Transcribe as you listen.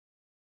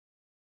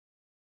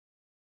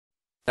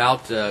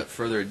Without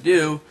further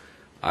ado,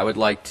 I would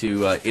like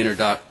to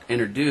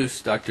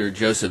introduce Dr.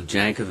 Joseph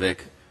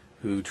Jankovic,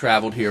 who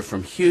traveled here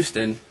from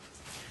Houston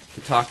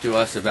to talk to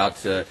us about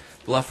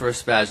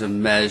Blepharospasm,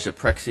 Meige,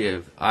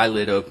 Apraxia,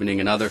 eyelid opening,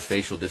 and other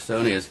facial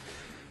dystonias.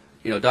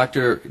 You know,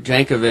 Dr.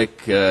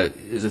 Jankovic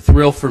is a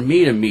thrill for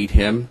me to meet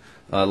him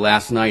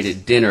last night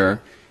at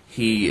dinner.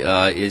 He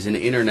is an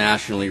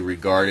internationally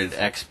regarded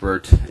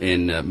expert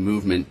in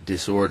movement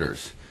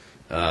disorders.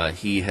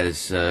 He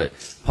has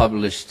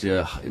published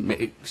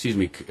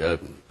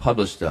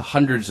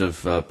hundreds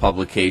of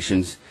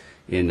publications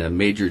in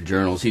major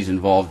journals. He's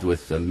involved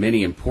with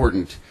many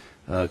important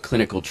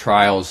clinical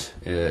trials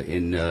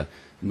in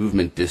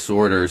movement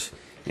disorders,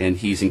 and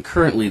he's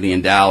currently the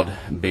endowed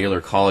Baylor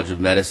College of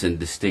Medicine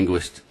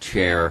Distinguished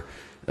Chair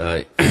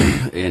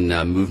in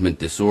movement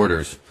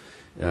disorders.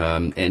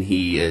 And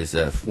he is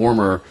a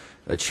former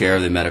chair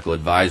of the Medical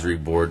Advisory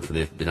Board for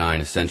the Benign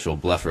Essential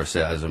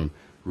Blepharospasm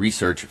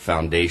Research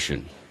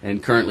Foundation,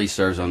 and currently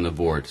serves on the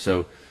board.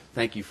 So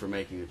thank you for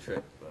making the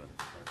trip.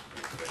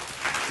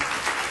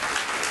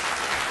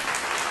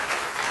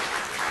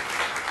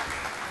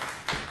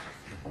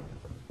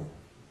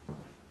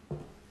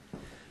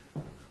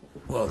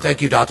 Well,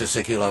 thank you, Dr.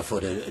 Sekula,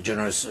 for the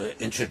generous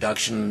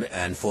introduction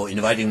and for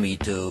inviting me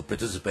to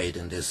participate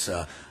in this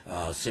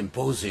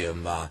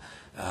symposium.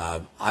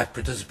 I've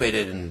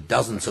participated in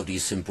dozens of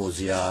these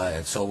symposia, and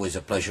it's always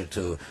a pleasure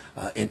to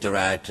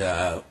interact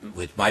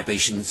with my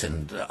patients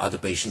and other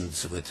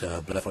patients with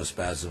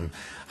blepharospasm.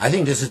 I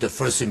think this is the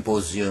first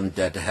symposium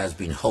that has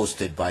been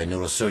hosted by a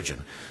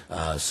neurosurgeon.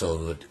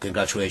 So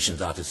congratulations,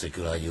 Dr.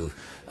 Sekula. You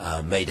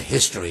made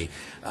history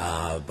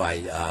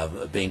by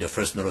being the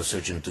first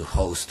neurosurgeon to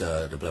host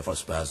the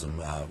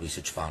Blepharospasm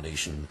Research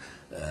Foundation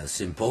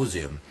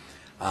Symposium.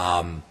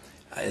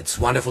 It's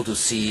wonderful to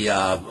see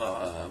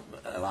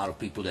a lot of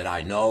people that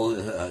I know,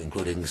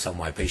 including some of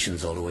my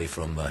patients all the way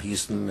from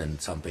Houston,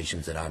 and some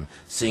patients that I'm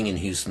seeing in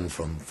Houston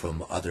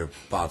from other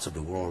parts of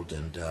the world.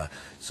 And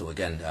so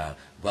again,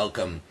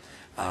 welcome.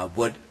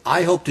 What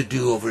I hope to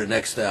do over the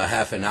next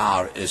half an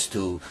hour is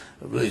to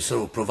really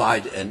sort of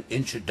provide an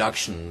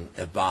introduction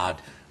about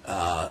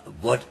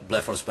what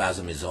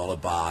blepharospasm is all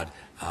about,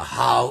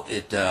 how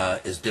it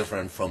is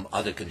different from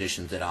other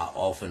conditions that are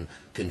often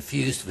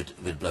confused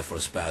with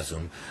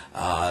blepharospasm.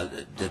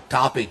 The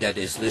topic that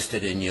is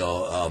listed in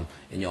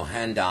your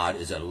handout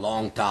is a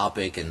long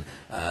topic, and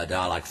there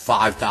are like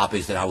 5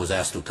 topics that I was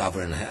asked to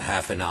cover in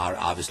half an hour.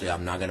 Obviously,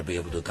 I'm not going to be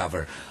able to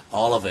cover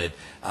all of it,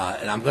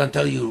 and I'm going to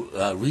tell you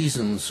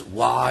reasons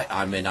why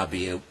I may not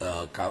be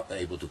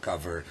able to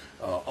cover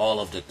all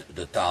of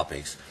the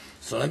topics.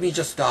 So let me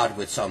just start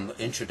with some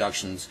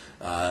introductions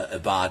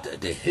about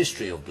the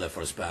history of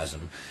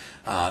blepharospasm.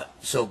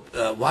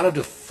 One of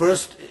the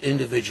first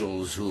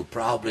individuals who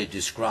probably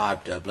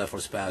described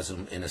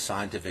blepharospasm in a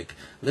scientific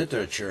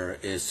literature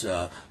is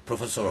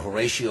Professor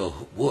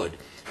Horatio Wood,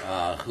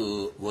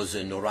 who was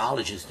a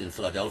neurologist in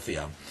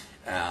Philadelphia.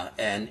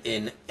 And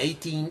in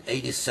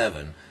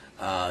 1887,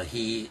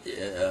 he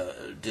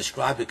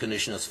described the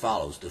condition as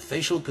follows. The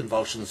facial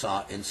convulsions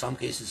are in some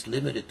cases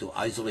limited to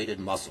isolated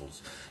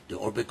muscles, the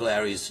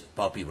orbicularis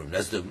palpebrum.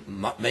 That's the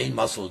main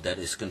muscle that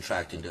is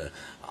contracting the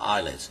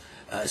eyelids,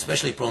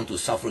 especially prone to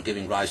suffer,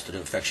 giving rise to the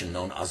infection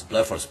known as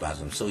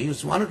blepharospasm. So he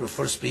was one of the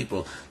first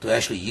people to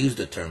actually use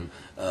the term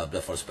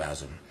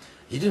blepharospasm.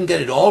 He didn't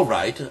get it all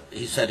right.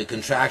 He said the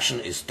contraction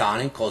is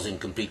stunning, causing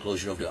complete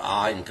closure of the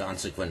eye and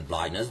consequent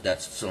blindness.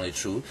 That's certainly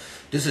true.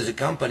 This is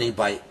accompanied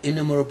by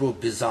innumerable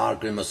bizarre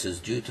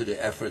grimaces due to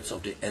the efforts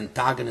of the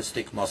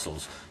antagonistic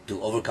muscles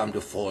to overcome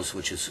the force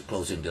which is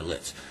closing the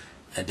lids.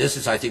 And this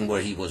is, I think,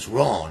 where he was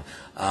wrong.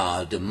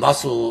 The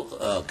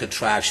muscle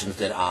contractions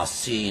that are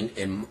seen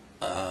in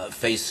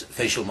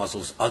facial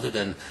muscles other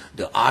than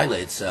the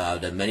eyelids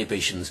that many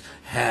patients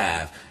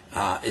have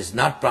is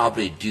not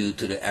probably due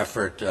to the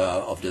effort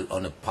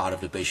on the part of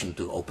the patient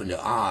to open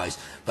the eyes,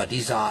 but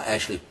these are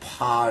actually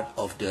part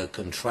of the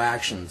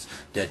contractions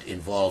that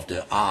involve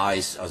the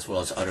eyes as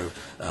well as other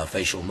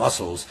facial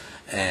muscles.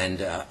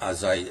 And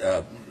as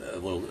I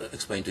will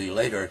explain to you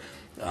later,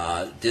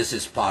 this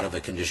is part of a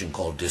condition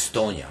called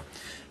dystonia.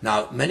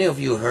 Now, many of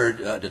you heard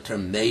the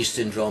term Meige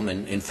syndrome,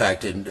 and in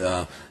fact, in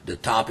the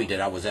topic that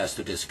I was asked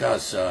to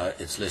discuss,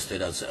 it's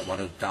listed as one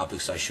of the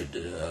topics I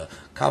should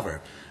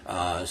cover.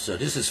 So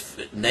this is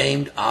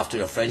named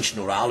after a French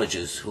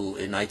neurologist who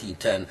in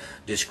 1910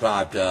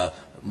 described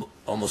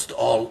almost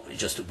all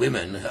just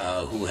women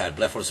who had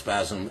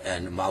blepharospasm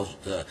and mouth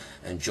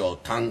and jaw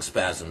tongue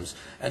spasms,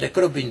 and it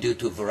could have been due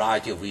to a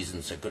variety of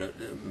reasons. It could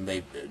have,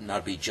 may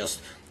not be just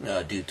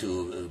due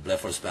to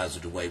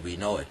blepharospasm the way we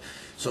know it.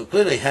 So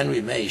clearly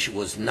Henry Meige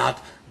was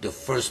not the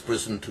first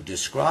person to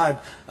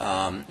describe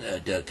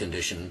the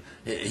condition.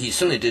 He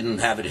certainly didn't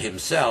have it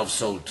himself,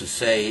 so to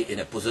say in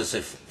a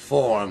possessive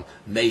form,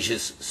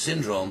 Meige's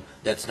syndrome,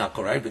 that's not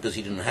correct because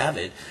he didn't have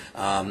it.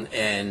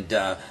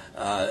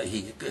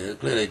 He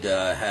clearly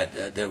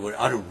there were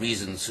other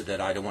reasons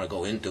that I don't want to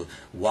go into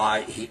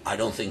why I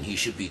don't think he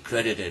should be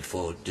credited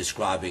for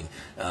describing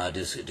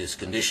this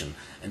condition.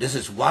 And this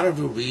is one of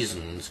the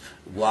reasons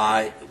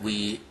why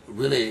we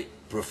really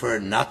prefer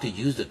not to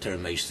use the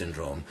term Meige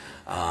syndrome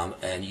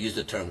and use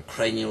the term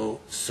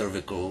cranial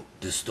cervical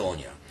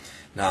dystonia.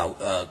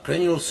 Now,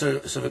 cranial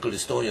cervical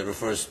dystonia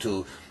refers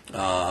to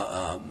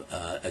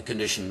a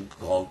condition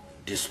called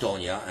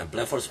dystonia, and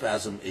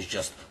blepharospasm is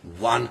just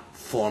one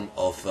form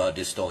of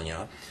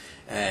dystonia.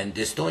 And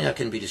dystonia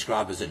can be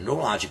described as a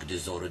neurologic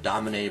disorder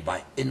dominated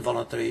by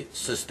involuntary,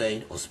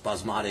 sustained, or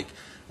spasmodic,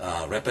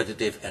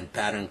 repetitive, and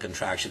pattern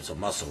contractions of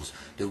muscles.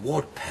 The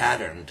word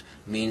patterned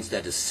means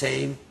that the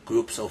same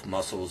groups of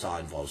muscles are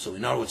involved. So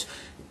in other words,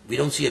 we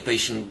don't see a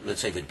patient,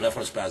 let's say, with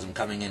blepharospasm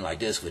coming in like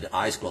this with the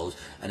eyes closed,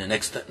 and the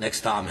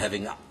next time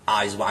having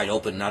eyes wide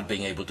open, not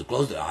being able to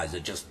close their eyes.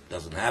 It just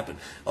doesn't happen.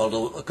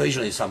 Although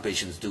occasionally some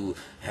patients do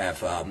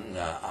have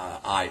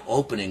eye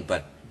opening,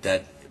 but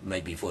that may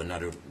be for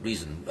another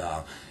reason.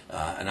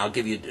 And I'll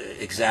give you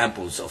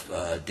examples of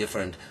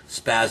different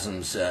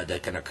spasms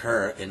that can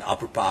occur in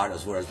upper part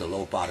as well as the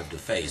lower part of the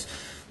face.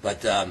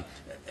 But the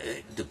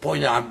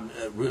point I'm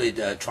really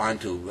trying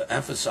to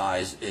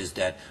emphasize is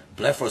that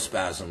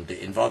blepharospasm,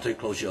 the involuntary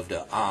closure of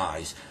the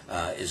eyes,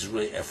 is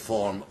really a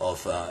form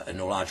of a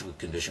neurological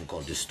condition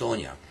called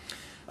dystonia.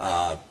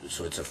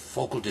 So it's a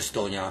focal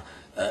dystonia.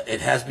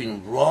 It has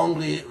been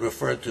wrongly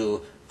referred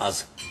to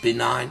as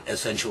benign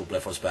essential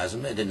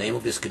blepharospasm, and the name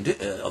of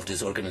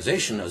this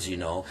organization, as you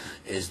know,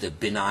 is the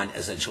Benign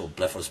Essential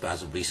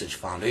Blepharospasm Research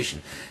Foundation.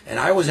 And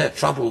I always had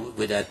trouble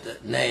with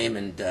that name,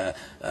 and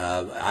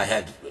I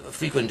had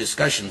frequent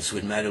discussions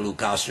with Marilu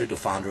Koster, the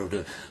founder of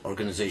the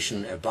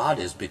organization, about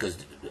this, because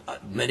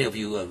many of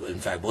you, in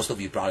fact, most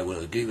of you probably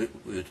will agree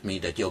with me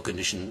that your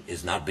condition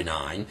is not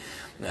benign.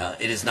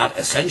 It is not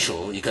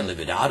essential. You can live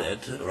without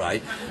it,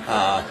 right?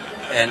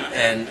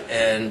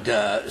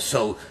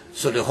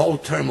 So the whole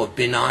term of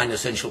benign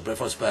essential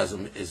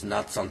blepharospasm is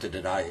not something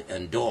that I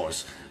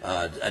endorse.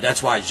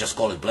 That's why I just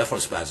call it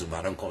blepharospasm.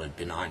 I don't call it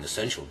benign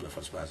essential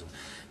blepharospasm.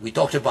 We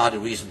talked about the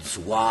reasons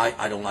why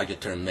I don't like the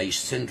term Meige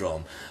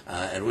syndrome,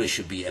 and really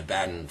should be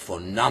abandoned for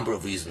a number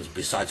of reasons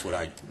besides what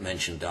I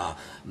mentioned.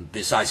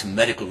 Besides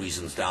medical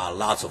reasons, there are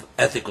lots of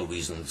ethical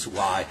reasons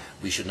why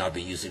we should not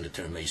be using the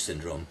term Meige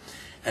syndrome.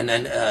 And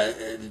then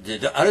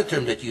the other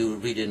term that you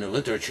read in the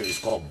literature is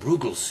called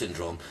Bruegel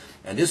syndrome.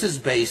 And this is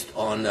based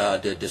on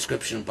the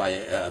description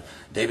by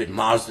David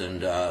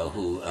Marsden,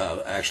 who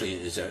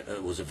actually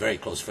was a very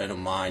close friend of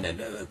mine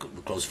and a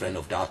close friend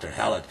of Dr.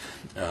 Hallett,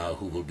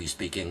 who will be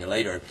speaking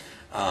later,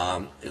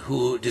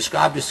 who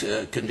described this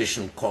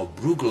condition called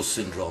Bruegel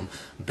syndrome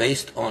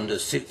based on the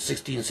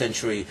 16th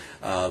century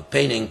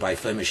painting by a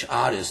Flemish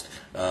artist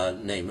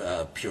named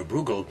Pierre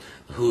Bruegel,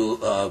 who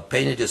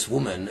painted this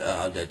woman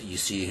that you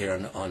see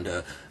here on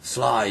the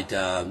slide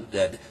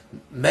that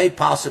may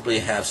possibly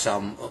have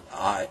some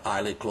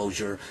eyelid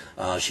closure.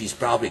 She's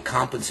probably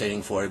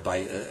compensating for it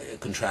by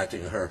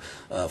contracting her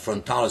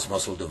frontalis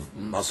muscle, the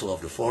muscle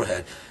of the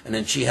forehead, and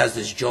then she has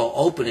this jaw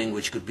opening,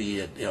 which could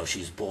be,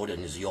 she's bored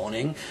and is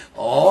yawning,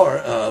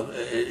 or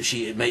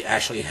she may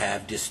actually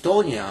have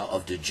dystonia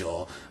of the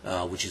jaw,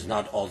 which is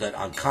not all that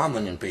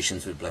uncommon in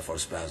patients with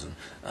blepharospasm.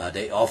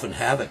 They often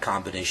have a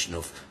combination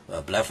of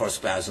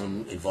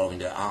blepharospasm involving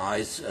the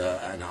eyes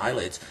and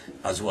eyelids,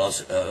 as well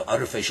as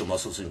other facial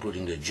muscles,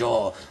 including the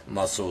jaw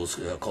muscles,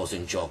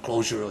 causing jaw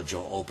closure or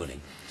jaw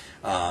opening.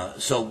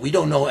 So we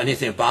don't know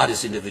anything about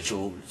this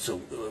individual,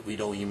 so we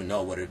don't even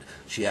know whether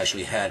she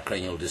actually had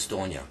cranial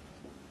dystonia.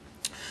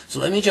 So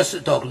let me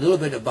just talk a little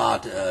bit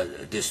about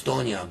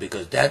dystonia,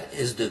 because that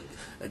is the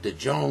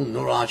general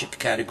neurologic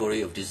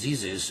category of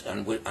diseases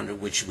under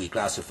which we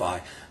classify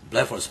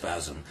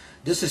blepharospasm.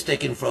 This is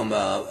taken from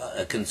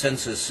a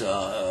consensus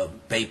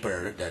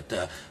paper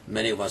that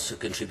many of us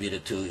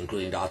contributed to,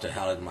 including Dr.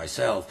 Hallett and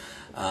myself,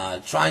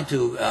 trying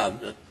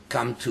to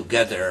come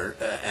together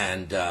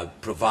and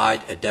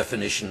provide a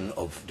definition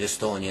of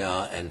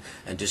dystonia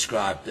and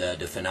describe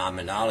the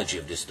phenomenology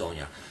of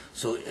dystonia.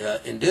 So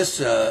in this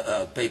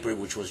paper,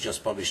 which was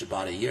just published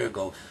about a year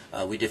ago,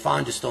 we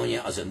defined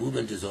dystonia as a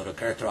movement disorder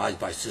characterized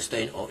by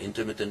sustained or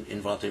intermittent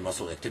involuntary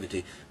muscle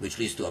activity, which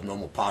leads to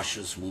abnormal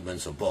postures,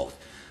 movements, or both.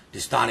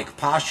 Dystonic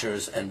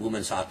postures and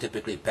movements are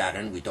typically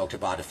patterned. We talked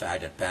about the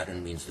fact that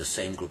pattern means the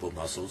same group of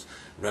muscles,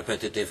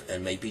 repetitive,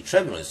 and may be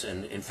tremulous.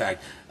 And in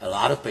fact, a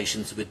lot of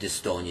patients with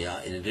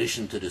dystonia, in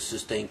addition to the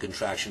sustained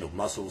contraction of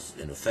muscles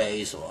in the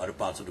face or other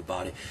parts of the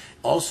body,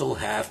 also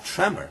have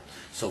tremor.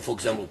 So for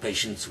example,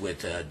 patients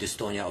with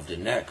dystonia of the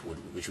neck,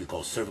 which we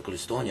call cervical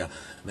dystonia,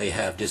 may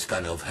have this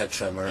kind of head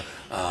tremor.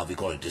 We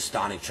call it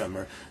dystonic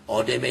tremor.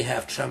 Or they may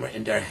have tremor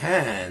in their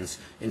hands.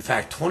 In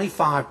fact,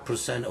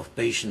 25% of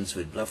patients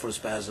with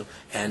blepharospasm blepharospasm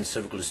and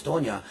cervical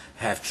dystonia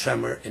have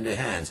tremor in the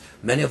hands.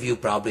 Many of you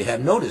probably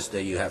have noticed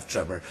that you have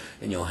tremor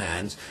in your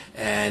hands,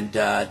 and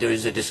there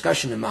is a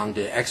discussion among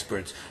the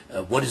experts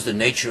what is the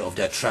nature of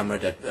that tremor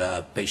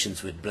that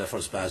patients with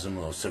blepharospasm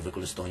or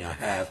cervical dystonia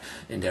have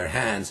in their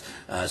hands.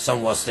 Some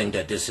of us think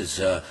that this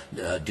is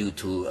due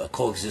to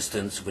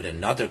coexistence with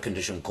another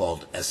condition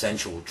called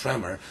essential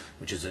tremor,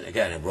 which is,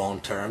 again, a wrong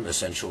term,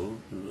 essential,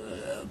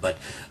 but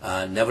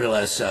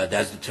nevertheless,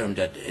 that's the term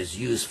that is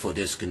used for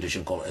this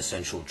condition called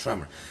essential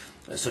tremor.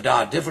 So there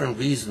are different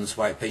reasons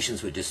why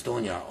patients with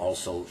dystonia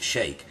also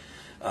shake.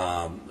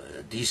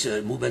 These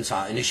movements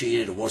are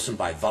initiated or worsened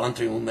by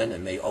voluntary movement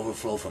and may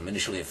overflow from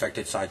initially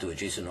affected side to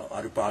adjacent or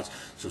other parts.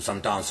 So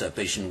sometimes a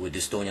patient with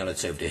dystonia,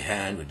 let's say of the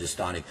hand, with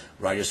dystonic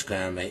writer's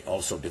cramp, may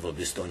also develop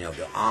dystonia of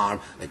the arm.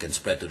 It can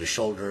spread to the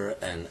shoulder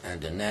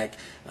and the neck.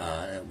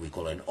 We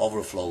call it an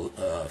overflow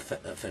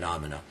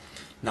phenomena.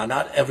 Now,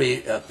 not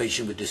every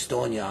patient with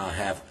dystonia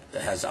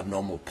has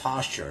abnormal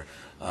posture.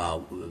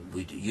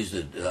 We use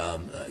the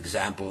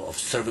example of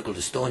cervical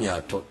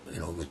dystonia,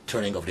 with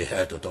turning of the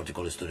head or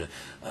torticollis to the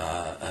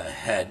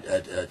head,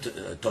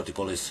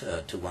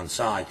 torticollis to one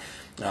side.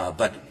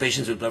 But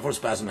patients with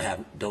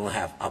blepharospasm don't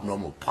have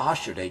abnormal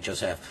posture. They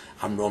just have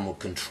abnormal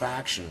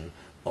contraction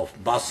of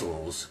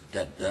muscles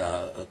that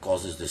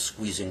causes the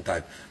squeezing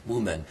type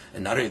movement.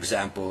 Another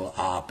example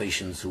are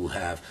patients who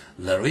have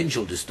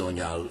laryngeal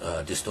dystonia,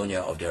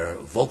 dystonia of their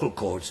vocal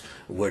cords,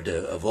 where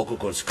the vocal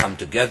cords come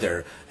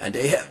together and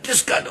they have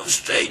this kind of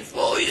strange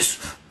voice.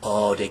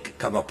 Oh, they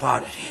come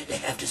apart and they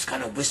have this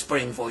kind of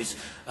whispering voice.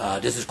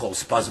 This is called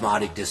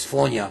spasmodic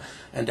dysphonia.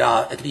 And there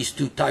are at least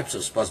two types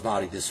of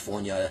spasmodic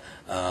dysphonia,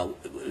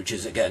 which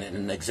is, again,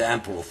 an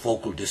example of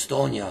focal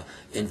dystonia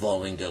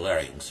involving the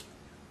larynx.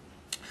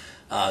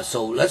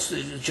 So let's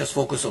just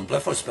focus on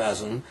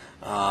blepharospasm.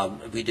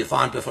 We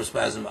define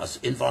blepharospasm as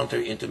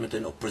involuntary,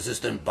 intermittent, or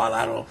persistent,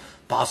 bilateral,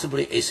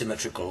 possibly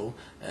asymmetrical.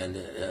 And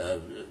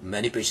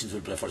many patients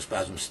with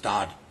blepharospasm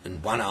start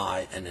in one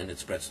eye and then it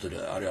spreads to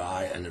the other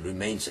eye and it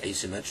remains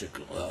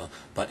asymmetrical.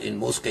 But in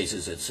most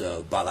cases it's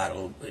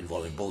bilateral,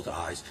 involving both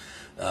eyes.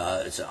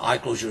 It's an eye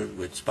closure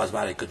with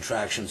spasmodic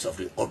contractions of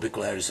the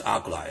orbicularis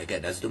oculi.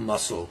 Again, that's the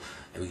muscle.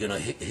 And we're going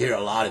to hear a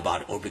lot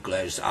about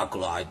orbicularis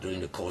oculi during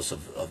the course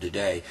of the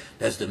day.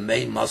 That's the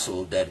main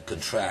muscle that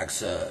contracts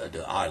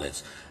the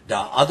eyelids. There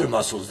are other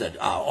muscles that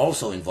are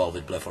also involved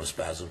with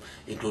blepharospasm,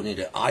 including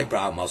the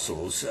eyebrow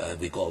muscles.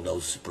 We call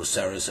those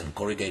procerus and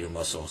corrugator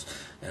muscles.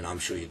 And I'm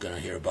sure you're going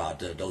to hear about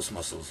those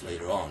muscles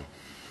later on.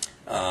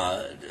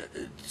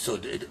 So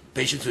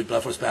patients with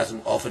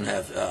blepharospasm often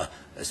have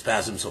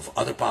spasms of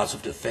other parts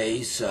of the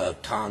face,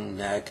 tongue,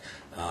 neck,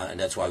 and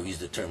that's why we use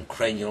the term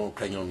cranial.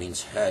 Cranial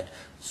means head,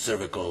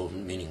 cervical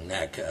meaning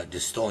neck,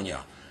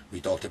 dystonia.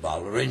 We talked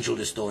about laryngeal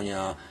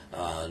dystonia,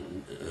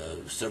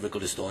 cervical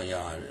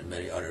dystonia, and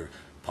many other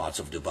parts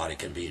of the body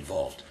can be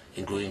involved,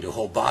 including the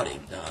whole body.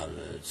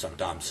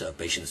 Sometimes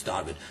patients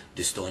start with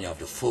dystonia of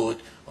the foot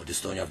or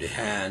dystonia of the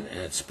hand, and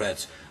it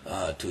spreads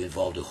to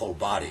involve the whole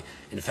body.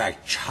 In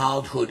fact,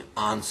 childhood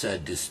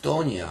onset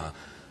dystonia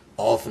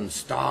often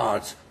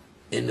starts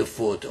in the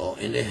foot or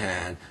in the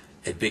hand.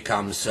 It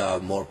becomes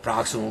more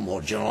proximal,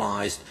 more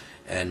generalized,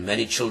 and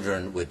many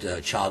children with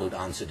childhood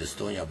onset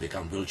dystonia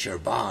become wheelchair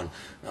bound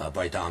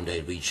by the time they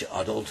reach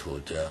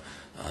adulthood.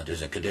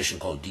 There's a condition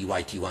called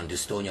DYT1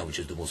 dystonia, which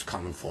is the most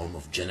common form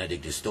of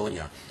genetic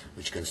dystonia,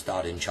 which can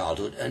start in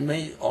childhood and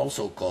may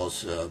also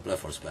cause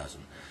blepharospasm.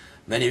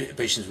 Many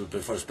patients with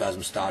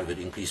blepharospasm start with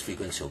increased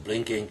frequency of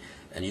blinking,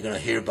 and you're going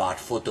to hear about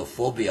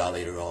photophobia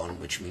later on,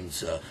 which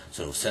means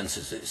sort of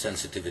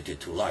sensitivity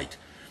to light.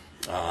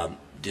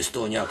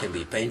 Dystonia can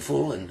be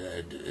painful, and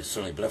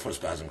certainly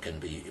blepharospasm can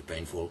be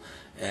painful.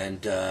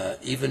 And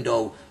even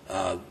though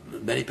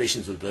many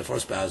patients with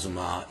blepharospasm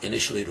are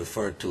initially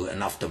referred to an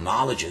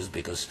ophthalmologist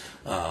because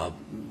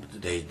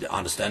they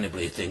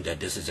understandably think that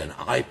this is an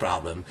eye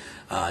problem,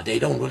 they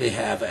don't really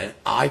have an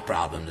eye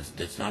problem.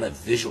 It's not a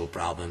visual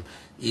problem,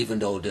 even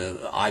though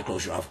the eye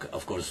closure,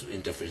 of course,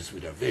 interferes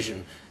with their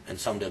vision, and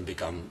some of them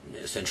become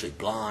essentially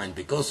blind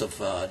because of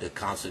the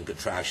constant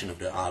contraction of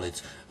the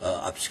eyelids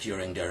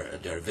obscuring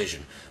their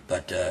vision.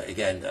 But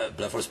again,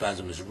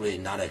 blepharospasm is really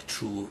not a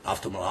true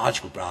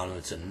ophthalmological problem.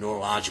 It's a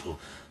neurological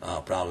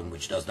problem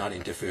which does not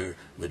interfere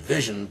with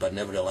vision, but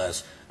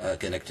nevertheless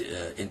can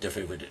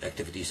interfere with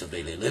activities of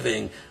daily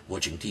living,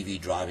 watching TV,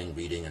 driving,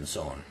 reading, and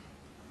so on.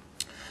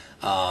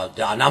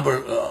 There are a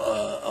number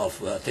of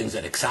things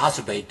that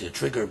exacerbate the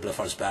trigger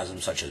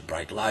blepharospasm, such as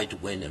bright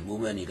light, wind, and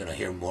movement. You're going to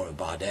hear more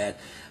about that.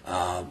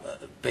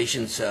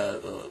 Patients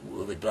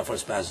with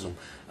blepharospasm,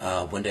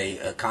 when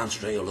they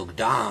concentrate or look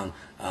down,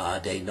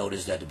 they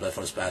notice that the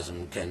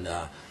blepharospasm can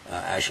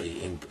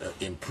actually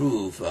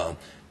improve.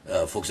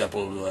 For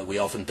example, we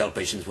often tell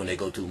patients when they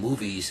go to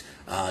movies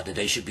that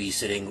they should be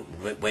sitting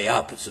way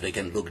up so they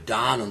can look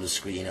down on the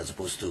screen as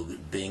opposed to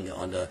being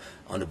on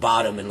the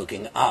bottom and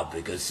looking up,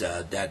 because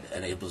that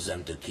enables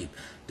them to keep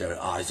their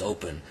eyes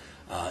open.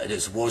 It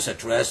is worse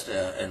at rest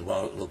and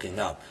while looking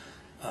up.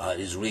 It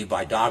is relieved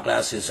by dark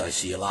glasses. I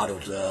see a lot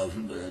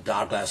of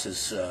dark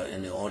glasses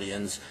in the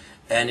audience.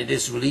 and it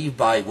is relieved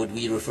by what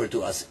we refer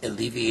to as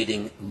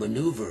alleviating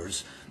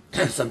maneuvers.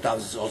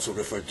 Sometimes it's also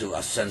referred to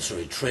as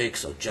sensory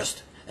tricks or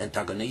just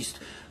antagonist.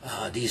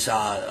 These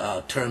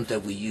are terms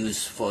that we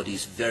use for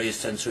these various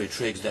sensory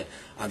tricks that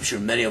I'm sure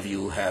many of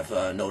you have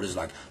noticed,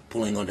 like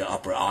pulling on the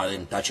upper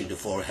eyelid, touching the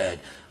forehead,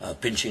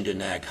 pinching the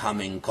neck,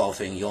 humming,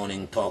 coughing,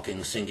 yawning,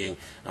 talking, singing.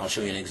 And I'll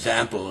show you an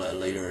example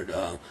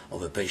later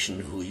of a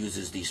patient who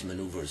uses these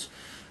maneuvers.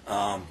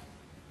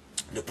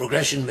 The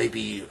progression may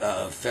be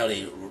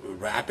fairly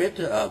rapid,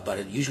 but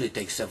it usually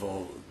takes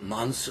several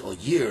months or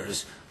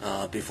years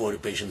before the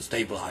patient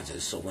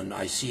stabilizes. So when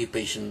I see a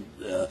patient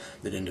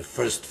within the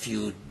first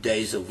few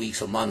days or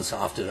weeks or months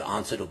after the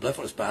onset of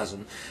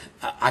blepharospasm,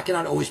 I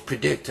cannot always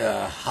predict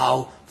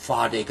how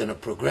far they're going to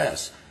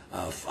progress.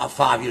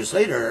 5 years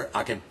later,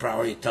 I can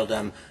probably tell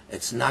them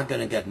it's not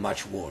going to get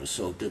much worse.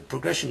 So the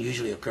progression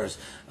usually occurs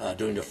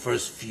during the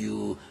first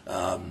few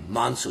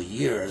months or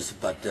years,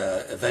 but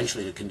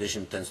eventually the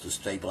condition tends to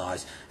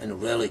stabilize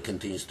and rarely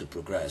continues to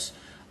progress.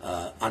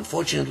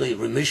 Unfortunately,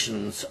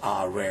 remissions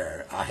are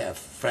rare. I have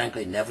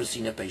frankly never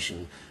seen a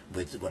patient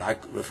with what I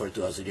refer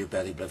to as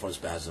idiopathic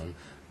blepharospasm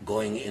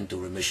going into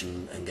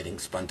remission and getting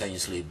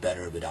spontaneously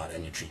better without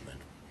any treatment.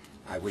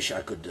 I wish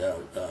I could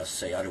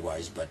say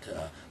otherwise, but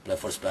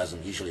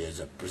blepharospasm usually is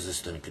a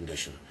persistent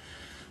condition.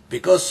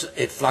 Because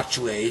it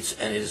fluctuates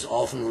and it is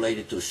often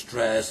related to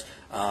stress,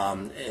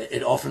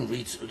 it often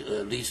leads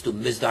to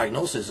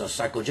misdiagnosis of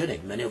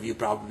psychogenic. Many of you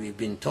probably have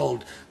been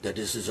told that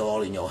this is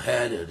all in your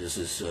head, or this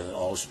is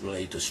all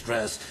related to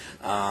stress,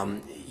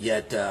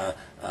 yet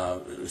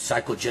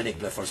psychogenic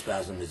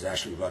blepharospasm is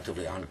actually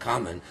relatively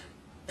uncommon.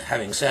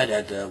 Having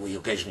said that, we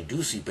occasionally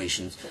do see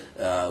patients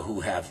who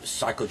have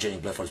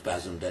psychogenic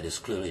blepharospasm that is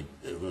clearly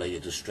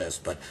related to stress,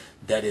 but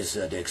that is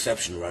the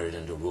exception rather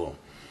than the rule.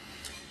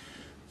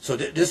 So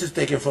this is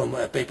taken from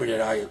a paper that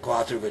I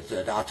co-authored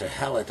with Dr.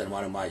 Hallett and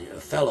one of my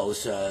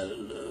fellows,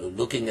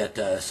 looking at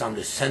some of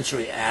the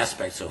sensory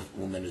aspects of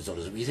movement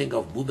disorders. We think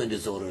of movement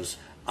disorders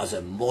as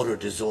a motor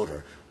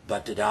disorder,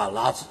 but there are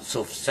lots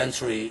of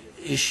sensory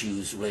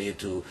issues related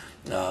to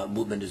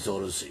movement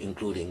disorders,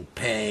 including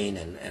pain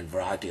and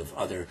variety of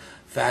other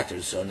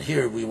factors. And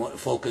here we want to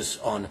focus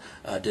on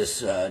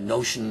this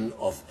notion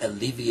of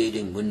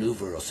alleviating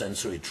maneuver or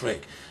sensory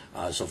trick.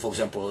 So for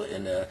example,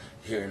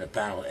 here in the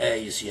panel A,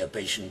 you see a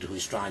patient who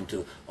is trying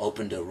to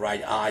open the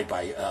right eye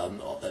by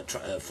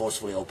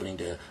forcefully opening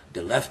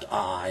the left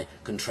eye,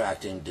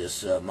 contracting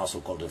this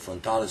muscle called the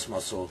frontalis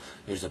muscle.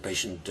 Here's a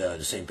patient,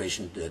 the same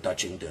patient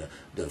touching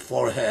the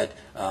forehead,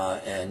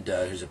 and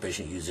here's a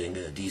patient using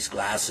these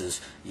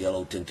glasses,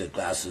 yellow tinted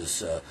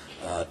glasses,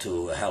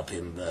 to help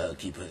him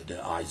keep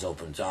the eyes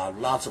open. So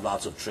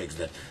lots of tricks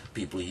that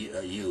people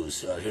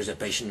use. Here's a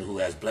patient who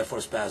has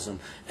blepharospasm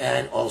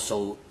and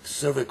also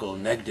cervical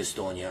neck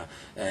dystonia,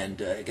 and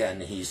again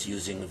he's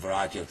using a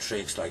variety of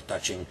tricks like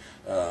touching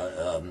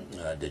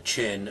the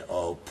chin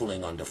or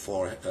pulling on the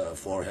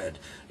forehead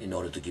in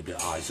order to keep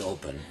the eyes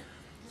open.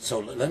 So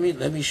let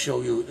me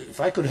show you,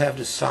 if I could have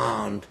the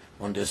sound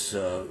on this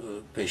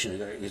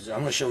patient. I'm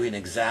going to show you an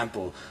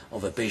example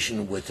of a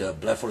patient with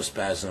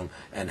blepharospasm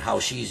and how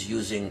she's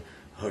using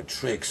her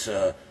tricks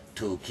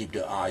to keep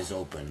the eyes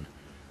open.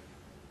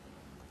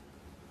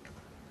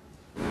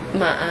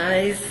 My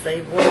eyes,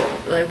 they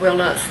will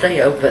not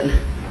stay open.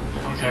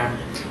 Okay.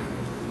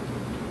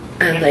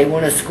 And they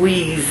want to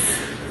squeeze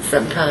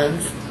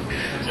sometimes.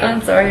 Okay.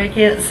 I'm sorry, I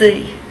can't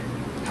see.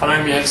 How long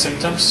have you had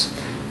symptoms?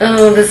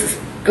 Oh, this is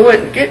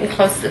getting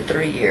close to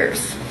 3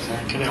 years.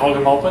 Okay. Can you hold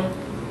them open?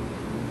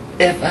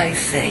 If I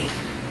sing,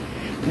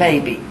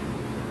 maybe.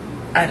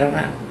 I don't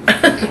know.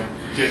 Okay.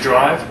 Do you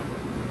drive?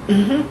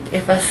 Mm-hmm.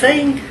 If I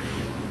sing.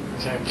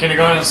 Okay. Can you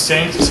go ahead and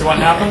sing to see what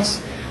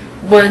happens?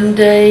 One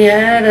day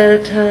at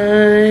a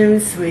time,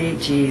 sweet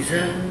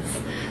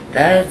Jesus,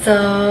 that's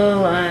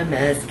all I'm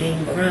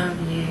asking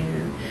from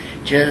you.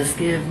 Just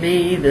give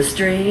me the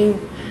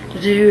strength to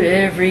do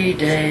every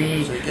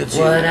day so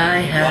what I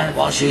have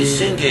while to she's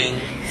do. singing,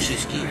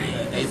 she's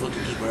able to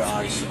keep her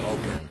eyes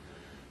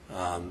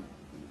open.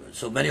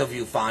 So many of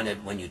you find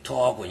that when you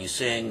talk, when you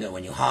sing,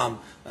 when you hum,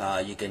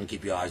 you can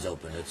keep your eyes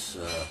open. It's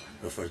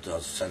referred to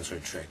as a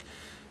sensory trick.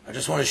 I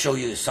just want to show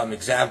you some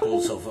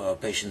examples of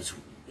patients,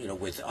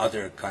 with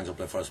other kinds of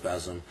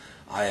blepharospasm.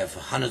 I have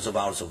hundreds of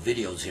hours of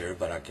videos here,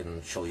 but I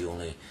can show you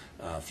only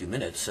a few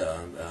minutes.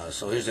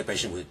 So here's a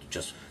patient with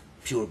just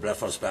pure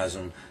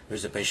blepharospasm.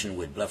 Here's a patient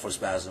with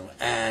blepharospasm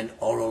and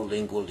oral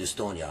lingual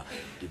dystonia,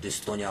 the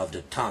dystonia of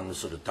the tongue,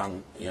 so the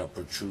tongue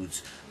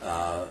protrudes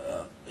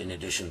in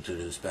addition to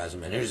the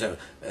spasm. And here's an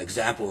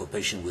example of a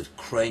patient with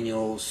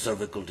cranial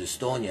cervical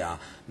dystonia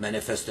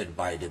manifested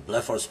by the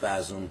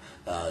blepharospasm,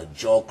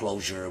 jaw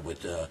closure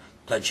with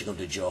clenching of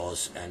the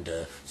jaws, and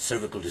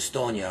cervical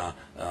dystonia,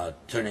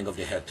 turning of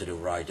the head to the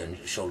right and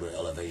shoulder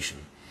elevation.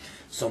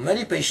 So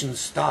many patients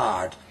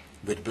start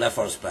with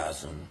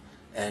blepharospasm,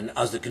 and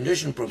as the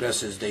condition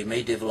progresses, they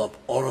may develop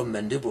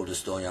oromandibular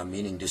dystonia,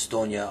 meaning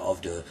dystonia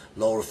of the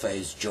lower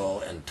face, jaw,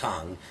 and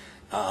tongue.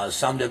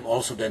 Some of them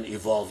also then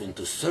evolve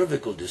into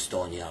cervical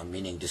dystonia,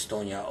 meaning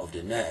dystonia of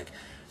the neck.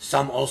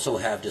 Some also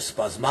have the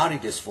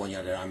spasmodic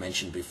dysphonia that I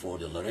mentioned before,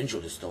 the laryngeal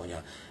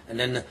dystonia. And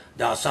then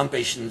there are some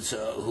patients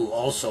who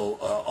also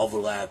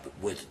overlap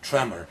with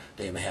tremor.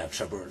 They may have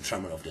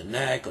tremor of the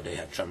neck, or they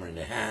have tremor in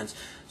the hands.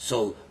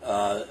 So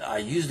I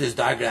use this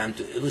diagram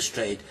to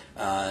illustrate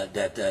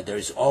that there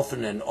is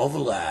often an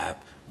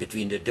overlap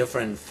between the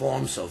different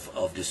forms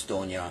of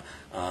dystonia,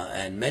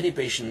 and many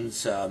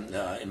patients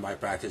in my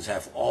practice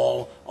have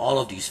all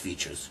of these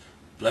features: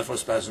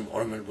 blepharospasm,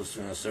 ornamental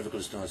dystonia, cervical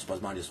dystonia,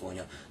 spasmodic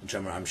dysphonia, and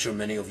tremor. I'm sure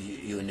many of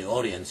you in the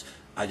audience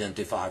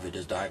identify with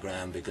this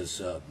diagram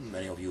because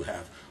many of you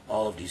have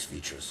all of these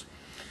features.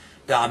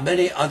 There are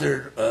many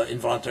other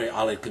involuntary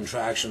eyelid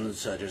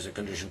contractions. There's a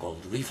condition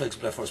called reflex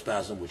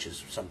blepharospasm, which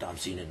is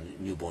sometimes seen in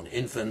newborn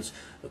infants.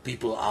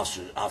 People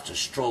after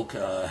stroke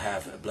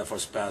have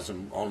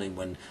blepharospasm only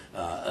when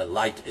a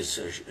light is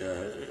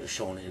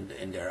shown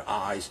in their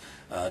eyes.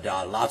 There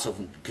are lots of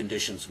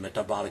conditions,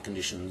 metabolic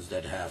conditions,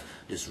 that have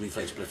this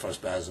reflex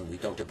blepharospasm. We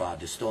talked about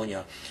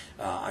dystonia.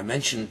 I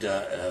mentioned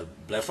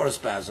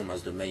blepharospasm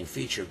as the main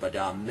feature, but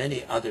there are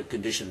many other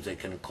conditions that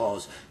can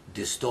cause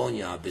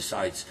dystonia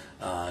besides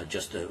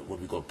just what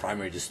we call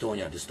primary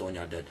dystonia,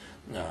 dystonia that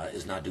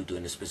is not due to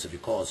any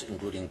specific cause,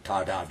 including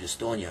tardive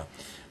dystonia.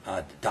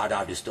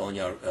 Tardive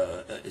dystonia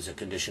is a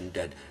condition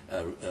that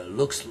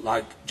looks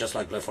just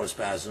like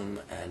blepharospasm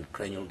and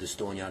cranial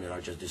dystonia that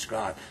I just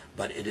described,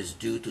 but it is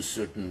due to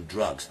certain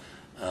drugs,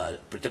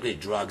 particularly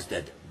drugs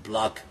that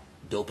block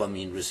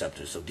dopamine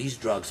receptors. So these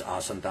drugs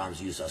are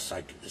sometimes used as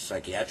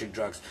psychiatric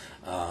drugs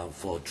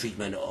for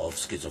treatment of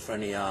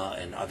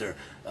schizophrenia and other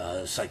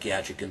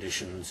psychiatric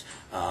conditions.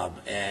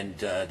 And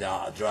there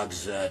are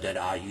drugs that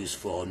are used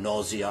for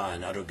nausea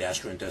and other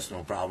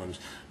gastrointestinal problems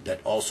that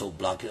also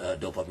block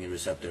dopamine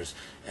receptors.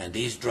 And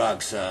these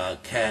drugs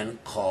can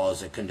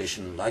cause a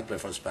condition like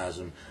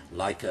blepharospasm,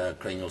 like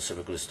cranial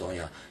cervical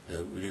dystonia,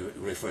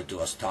 referred to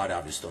as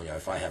tardive dystonia.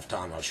 If I have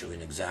time, I'll show you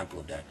an example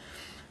of that.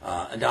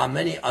 And there are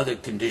many other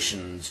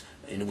conditions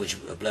in which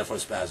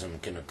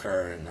blepharospasm can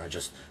occur, and I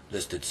just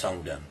listed some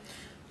of them.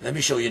 Let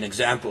me show you an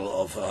example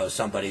of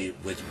somebody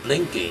with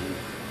blinking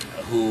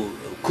who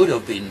could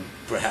have been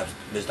perhaps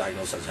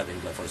misdiagnosed as having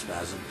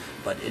blepharospasm,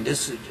 but in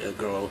this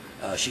girl,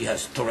 she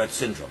has Tourette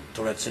syndrome.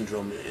 Tourette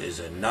syndrome is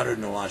another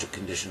neurologic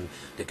condition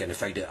that can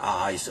affect the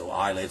eyes or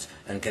eyelids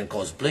and can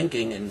cause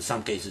blinking, and in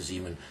some cases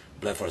even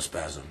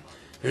blepharospasm.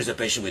 Here's a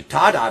patient with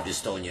tardive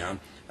dystonia.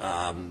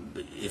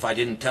 If I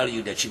didn't tell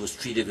you that she was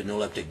treated with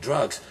neuroleptic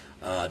drugs,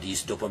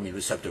 these dopamine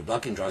receptor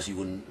blocking drugs, you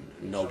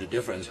wouldn't know the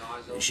difference.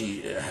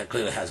 She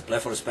clearly has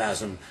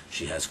blepharospasm.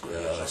 She has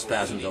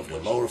spasms of the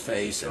lower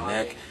face and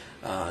neck.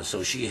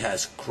 So she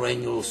has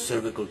cranial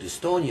cervical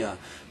dystonia,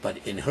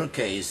 but in her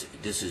case,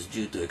 this is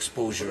due to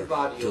exposure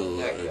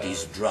to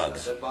these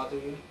drugs.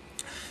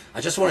 I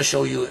just want to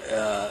show you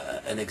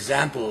an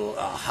example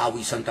how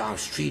we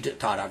sometimes treat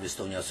tardive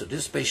dystonia. So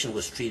this patient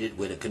was treated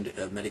with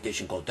a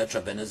medication called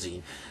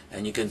tetrabenazine,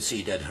 and you can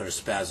see that her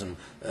spasm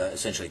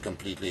essentially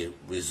completely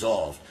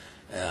resolved.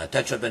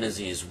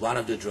 Tetrabenazine is one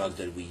of the drugs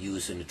that we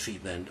use in the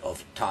treatment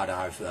of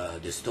tardive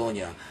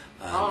dystonia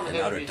and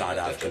other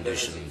tardive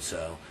conditions.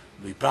 So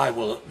we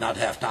probably will not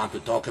have time to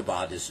talk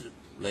about this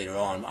later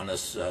on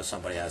unless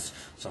somebody has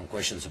some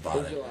questions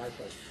about it.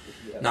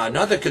 Now,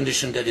 another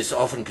condition that is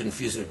often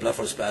confused with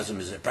blepharospasm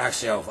is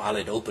apraxia of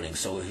eyelid opening.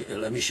 So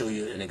let me show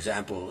you an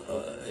example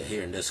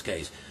here in this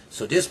case.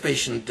 So this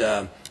patient,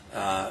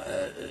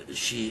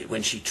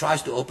 when she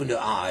tries to open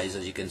the eyes,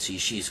 as you can see,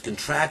 she's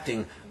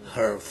contracting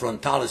her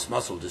frontalis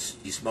muscle,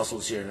 these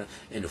muscles here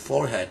in the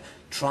forehead,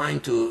 trying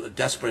to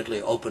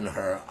desperately open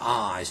her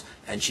eyes,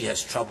 and she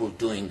has trouble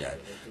doing that.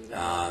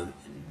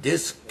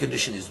 This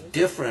condition is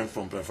different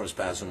from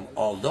blepharospasm,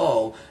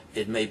 although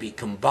it may be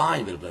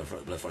combined with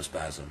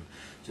blepharospasm.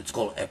 So it's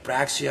called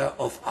apraxia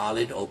of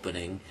eyelid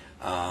opening,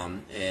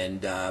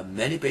 and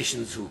many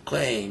patients who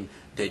claim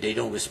that they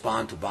don't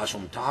respond to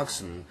botulinum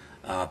toxin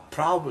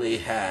probably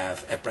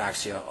have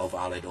apraxia of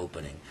eyelid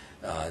opening.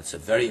 It's a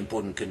very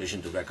important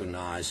condition to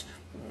recognize,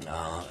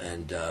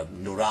 and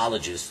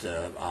neurologists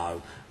are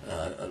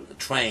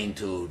trained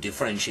to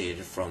differentiate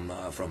it from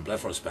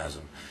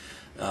blepharospasm.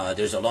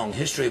 There's a long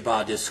history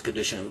about this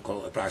condition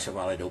called apraxia of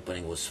eyelid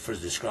opening. It was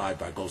first described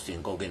by Goldstein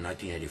and Kogan in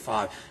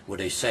 1985, where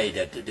they say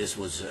that this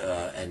was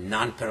a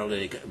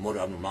non-paralytic motor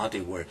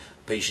abnormality where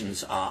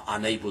patients are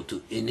unable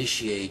to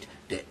initiate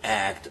the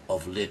act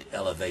of lid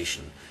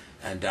elevation.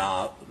 And there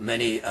are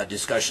many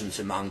discussions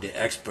among the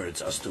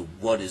experts as to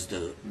what is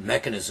the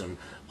mechanism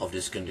of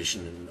this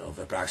condition of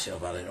apraxia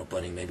of eyelid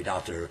opening. Maybe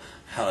Dr.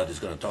 Hallett is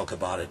going to talk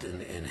about it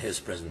in his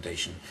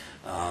presentation.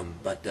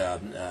 But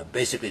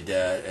basically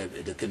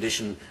the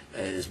condition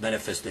is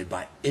manifested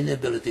by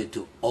inability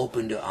to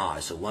open the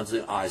eyes. So once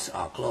the eyes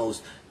are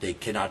closed, they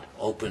cannot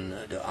open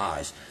the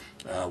eyes.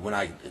 When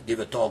I give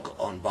a talk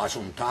on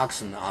botulinum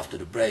toxin after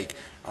the break,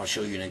 I'll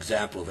show you an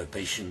example of a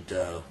patient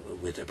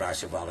with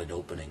apraxia of eyelid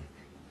opening.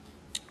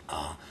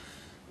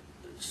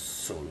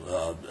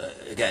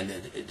 Again,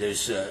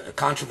 there's a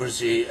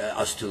controversy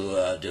as to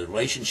the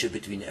relationship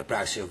between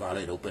apraxia of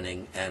eyelid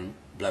opening and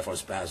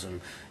blepharospasm.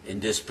 In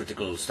this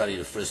particular study,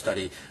 the first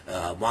study,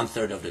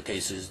 1/3 of the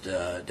cases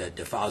that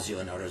DeFazio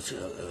and others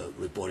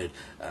reported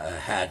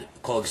had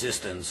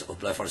coexistence of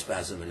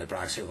blepharospasm and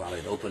apraxia of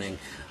eyelid opening.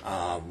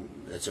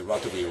 It's a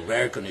relatively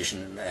rare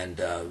condition, and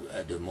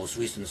the most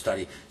recent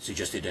study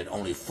suggested that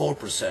only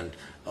 4%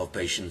 of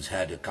patients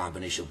had a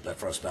combination of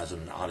blepharospasm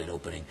and eyelid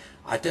opening.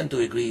 I tend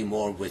to agree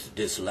more with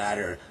this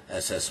latter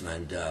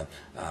assessment.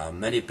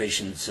 Many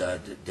patients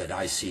that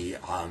I see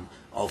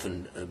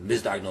often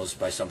misdiagnosed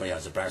by somebody who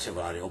has apraxia of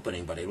eyelid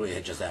opening, but they really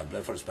just have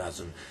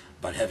blepharospasm.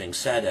 But having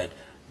said that,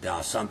 there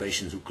are some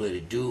patients who clearly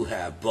do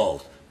have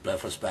both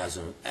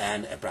blepharospasm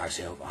and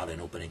apraxia of eyelid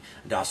opening.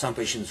 There are some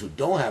patients who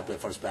don't have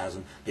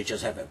blepharospasm, they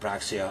just have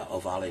apraxia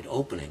of eyelid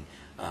opening.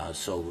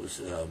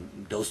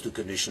 Those two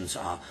conditions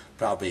are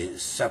probably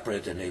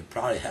separate, and they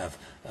probably have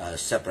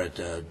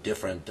separate,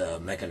 different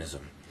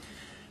mechanism.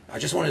 I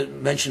just want to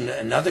mention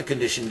another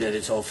condition that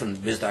is often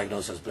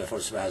misdiagnosed as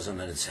blepharospasm,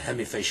 and it's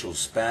hemifacial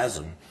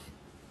spasm.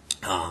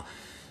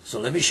 So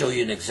let me show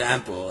you an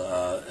example.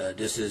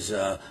 This is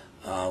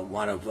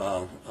one of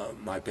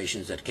my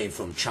patients that came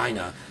from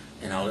China,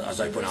 and as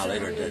I point out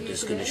later,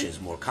 this condition is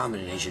more common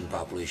in Asian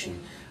population.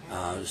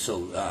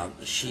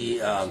 She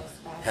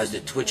has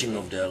the twitching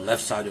of the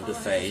left side of the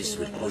face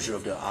with closure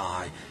of the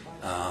eye,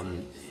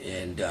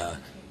 and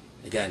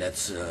again,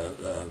 it's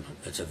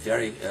a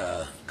very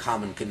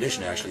common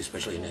condition, actually,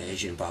 especially in the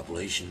Asian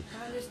population.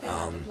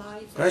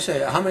 Could I say,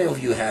 how many of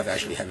you have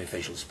actually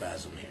hemifacial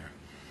spasm here?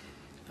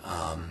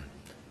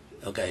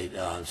 Okay,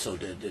 so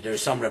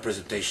there's some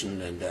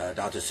representation, and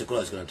Dr.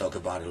 Sikula is going to talk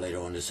about it later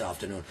on this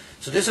afternoon.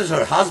 So this is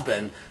her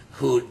husband,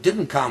 who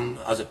didn't come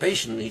as a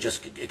patient, he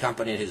just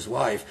accompanied his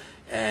wife,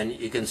 and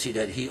you can see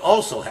that he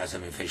also has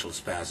hemifacial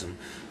spasm.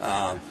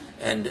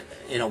 And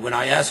you know, when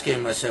I asked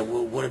him, I said,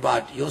 well, what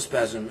about your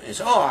spasm? He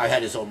said, oh, I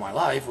had this all my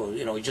life. Or,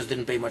 you know, he just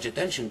didn't pay much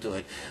attention to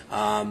it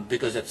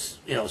because it's,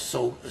 you know,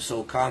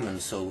 so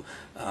common. So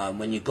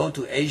when you go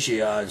to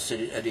Asia and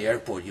sit at the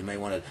airport, you may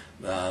want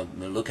to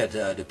look at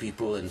the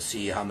people and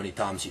see how many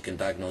times you can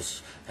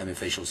diagnose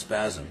hemifacial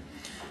spasm.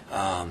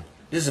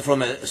 This is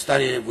from a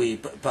study that we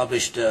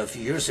published a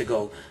few years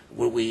ago,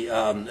 where we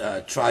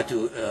tried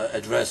to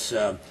address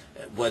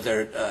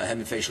whether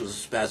hemifacial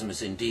spasm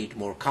is indeed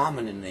more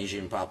common in the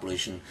Asian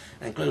population,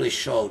 and clearly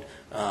showed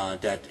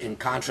that in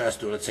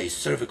contrast to, let's say,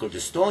 cervical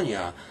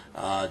dystonia,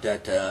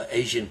 that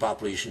Asian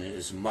population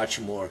is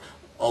much more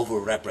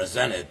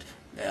overrepresented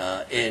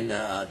in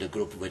the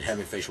group with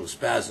hemifacial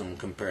spasm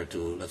compared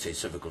to, let's say,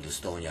 cervical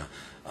dystonia.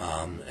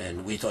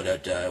 And we thought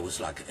that it was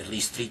like at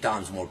least 3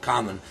 times more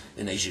common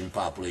in Asian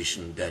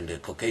population than the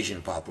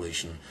Caucasian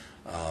population.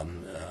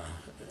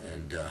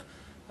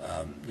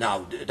 Now,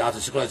 Dr.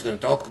 Sikula is going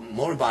to talk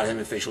more about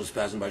hemifacial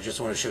spasm, but I just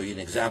want to show you an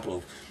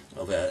example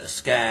of a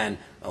scan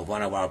of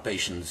one of our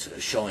patients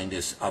showing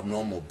this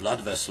abnormal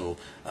blood vessel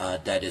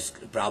that is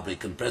probably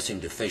compressing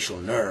the facial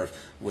nerve,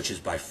 which is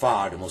by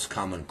far the most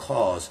common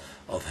cause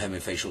of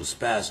hemifacial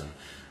spasm.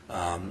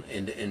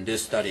 In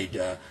this study,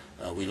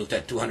 we looked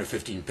at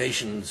 215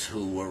 patients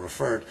who were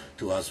referred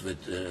to us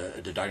with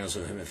the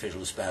diagnosis of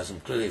hemifacial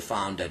spasm, clearly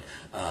found that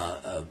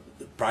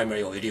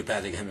primary or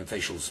idiopathic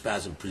hemifacial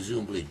spasm,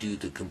 presumably due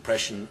to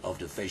compression of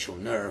the facial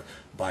nerve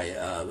by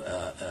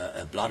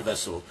a blood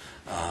vessel,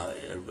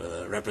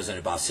 represented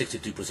about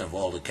 62% of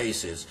all the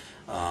cases,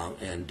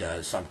 and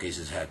some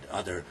cases had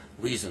other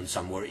reasons.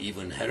 Some were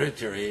even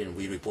hereditary, and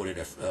we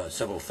reported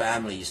several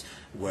families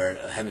where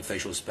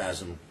hemifacial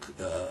spasm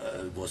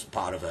was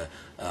part of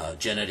a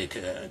genetic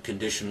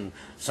condition.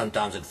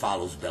 Sometimes it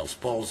follows Bell's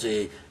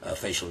palsy,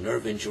 facial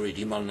nerve injury,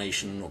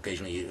 demyelination,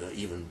 occasionally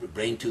even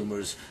brain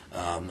tumors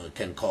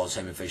can cause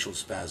hemifacial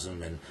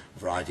spasm, and a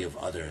variety of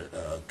other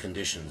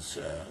conditions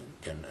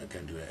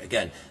can do it.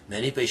 Again,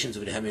 many patients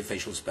with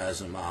hemifacial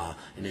spasm are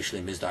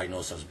initially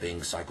misdiagnosed as being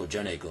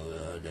psychogenic,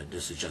 or that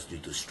this is just due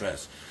to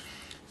stress.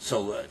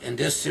 So in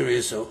this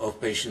series of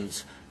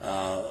patients,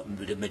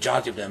 the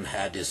majority of them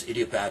had this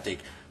idiopathic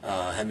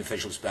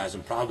hemifacial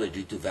spasm, probably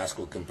due to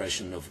vascular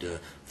compression of the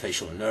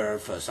facial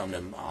nerve. Some of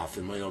them are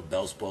familial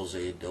Bell's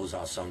palsy. Those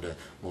are some of the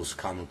most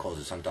common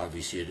causes. Sometimes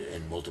we see it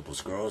in multiple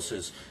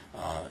sclerosis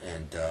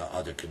and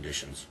other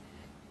conditions.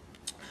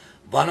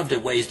 One of the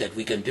ways that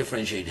we can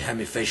differentiate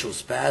hemifacial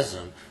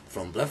spasm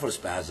from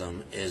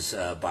blepharospasm is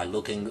by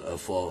looking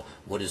for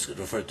what is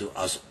referred to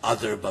as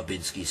other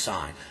Babinski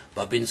sign.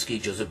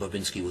 Joseph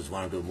Babinski was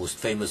one of the most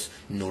famous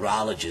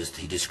neurologists.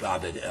 He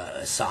described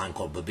a sign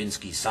called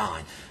Babinski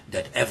sign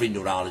that every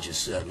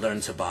neurologist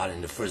learns about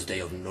in the first day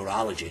of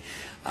neurology,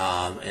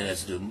 and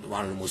it's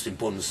one of the most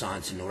important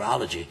signs in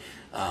neurology.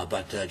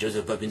 But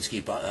Joseph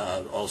Babinski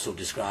also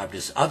described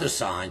this other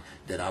sign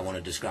that I want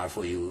to describe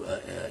for you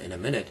in a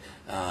minute,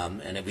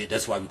 and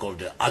that's why we call it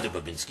the other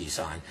Babinski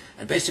sign.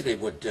 And basically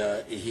what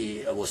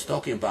he was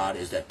talking about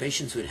is that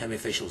patients with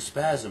hemifacial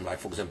spasm, like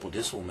for example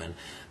this woman,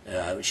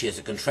 she has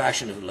a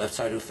contraction of the left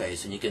side of the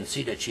face, and you can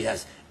see that she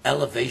has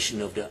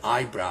elevation of the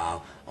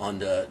eyebrow on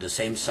the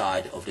same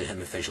side of the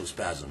hemifacial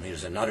spasm.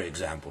 Here's another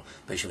example,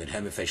 patient with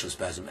hemifacial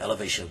spasm,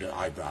 elevation of the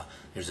eyebrow.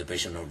 Here's a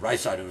patient on the right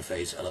side of the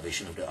face,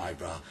 elevation of the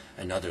eyebrow,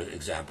 another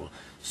example.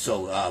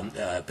 So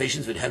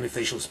patients with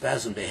hemifacial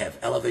spasm, they have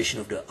elevation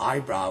of the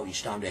eyebrow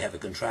each time they have a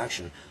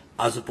contraction,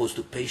 as opposed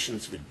to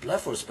patients with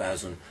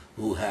blepharospasm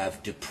who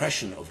have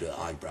depression of the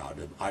eyebrow.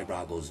 The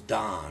eyebrow goes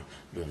down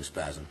during the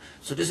spasm.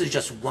 So this is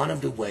just one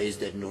of the ways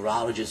that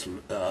neurologists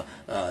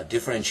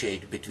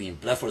differentiate between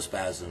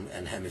blepharospasm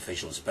and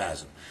hemifacial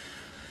spasm.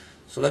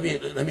 So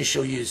let me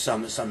show you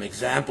some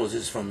examples.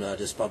 This is from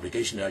this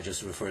publication that I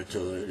just referred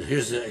to.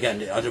 Here's again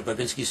the other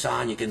Babinski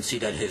sign. You can see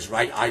that his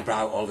right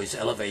eyebrow always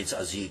elevates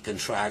as he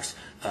contracts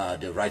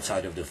the right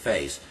side of the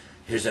face.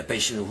 Here's a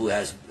patient who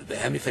has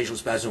hemifacial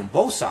spasm on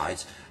both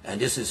sides, and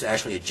this is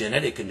actually a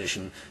genetic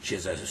condition. She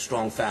has a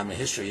strong family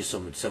history,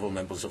 so several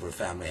members of her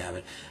family have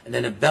it. And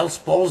then a Bell's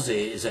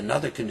palsy is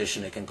another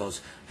condition that can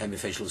cause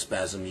hemifacial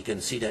spasm. You can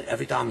see that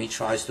every time he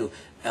tries to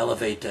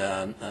elevate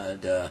or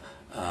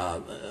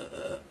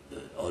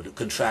to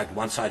contract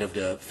one side of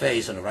the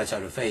face, on the right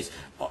side of the face,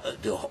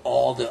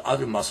 all the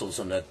other muscles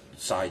on that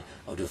side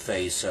of the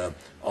face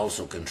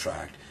also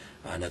contract.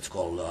 And that's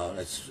called,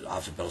 that's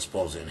after Bell's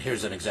palsy. And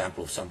here's an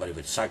example of somebody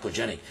with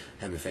psychogenic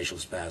hemifacial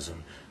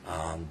spasm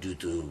due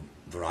to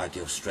a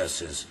variety of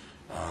stresses.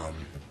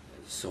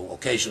 So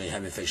occasionally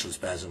hemifacial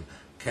spasm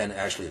can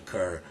actually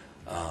occur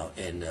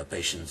in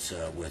patients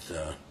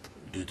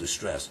due to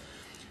stress.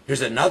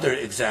 Here's another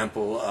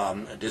example.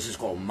 This is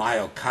called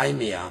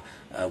myokymia,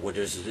 where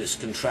there's this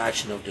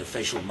contraction of the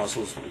facial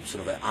muscles,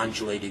 sort of an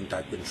undulating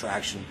type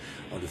contraction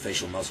of the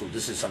facial muscle.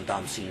 This is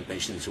sometimes seen in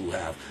patients who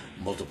have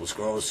multiple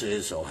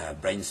sclerosis or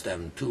have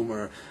brainstem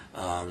tumor.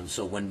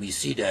 So when we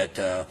see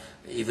that,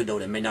 even though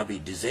they may not be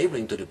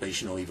disabling to the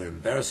patient or even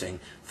embarrassing,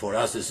 for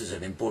us this is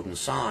an important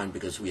sign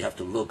because we have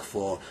to look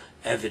for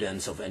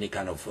evidence of any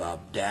kind of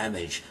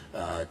damage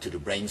to the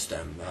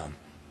brainstem.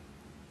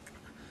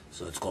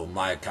 So it's called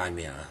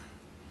myokymia.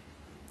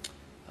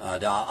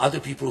 There are other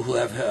people who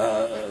have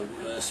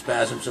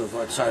spasms of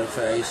the side of the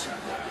face.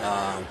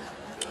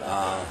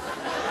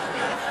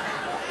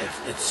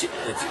 It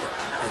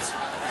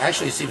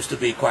actually seems to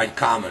be quite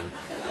common.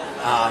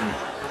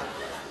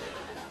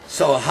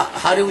 So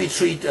how do we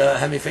treat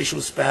hemifacial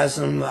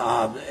spasm?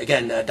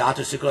 Again,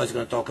 Dr. Sikula is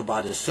going to talk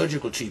about the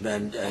surgical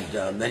treatment,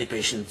 and many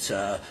patients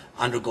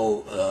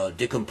undergo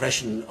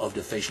decompression of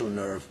the facial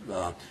nerve.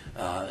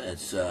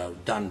 It's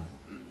done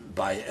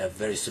by a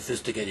very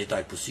sophisticated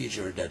type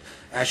procedure that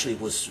actually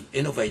was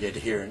innovated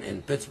here in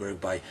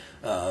Pittsburgh by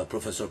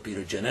Professor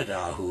Peter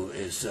Janetta, who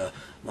is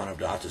one of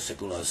Dr.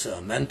 Sikula's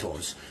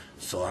mentors.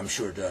 So I'm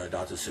sure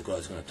Dr. Sikula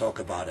is going to talk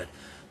about it.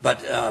 But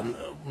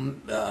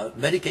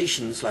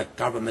medications like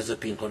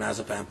carbamazepine,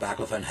 clonazepam,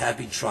 baclofen have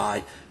been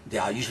tried. They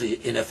are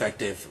usually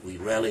ineffective. We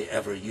rarely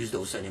ever use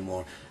those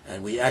anymore.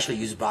 And we actually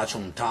use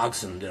botulinum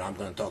toxin that I'm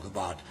going to talk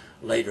about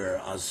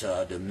later as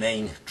the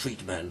main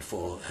treatment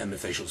for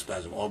hemifacial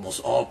spasm.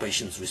 Almost all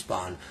patients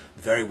respond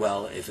very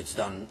well if it's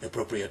done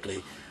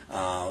appropriately.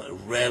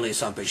 Rarely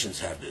some patients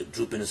have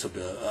droopiness of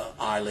the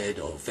eyelid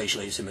or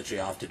facial asymmetry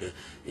after the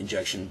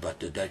injection, but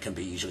that can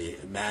be easily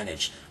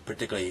managed,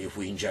 particularly if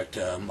we inject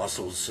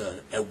muscles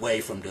away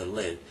from the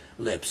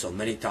lip. So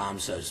many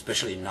times,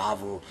 especially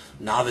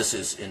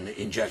novices in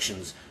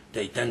injections,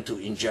 they tend to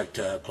inject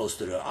close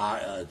to the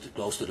eye,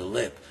 close to the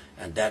lip,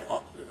 and that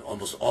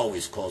almost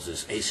always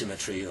causes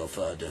asymmetry of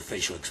the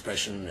facial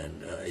expression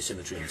and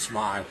asymmetry in the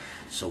smile.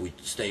 So we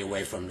stay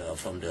away from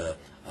the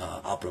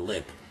upper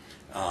lip.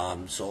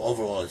 So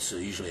overall, it's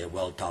usually a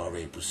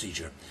well-tolerated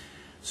procedure.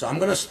 So I'm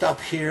going to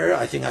stop here.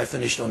 I think I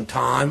finished on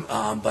time,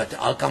 but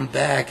I'll come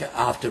back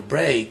after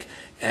break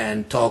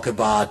and talk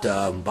about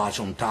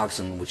botulinum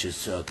toxin, which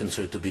is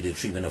considered to be the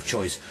treatment of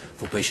choice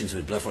for patients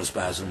with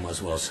blepharospasm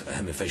as well as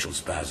hemifacial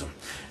spasm.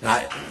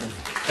 And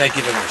thank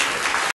you very much.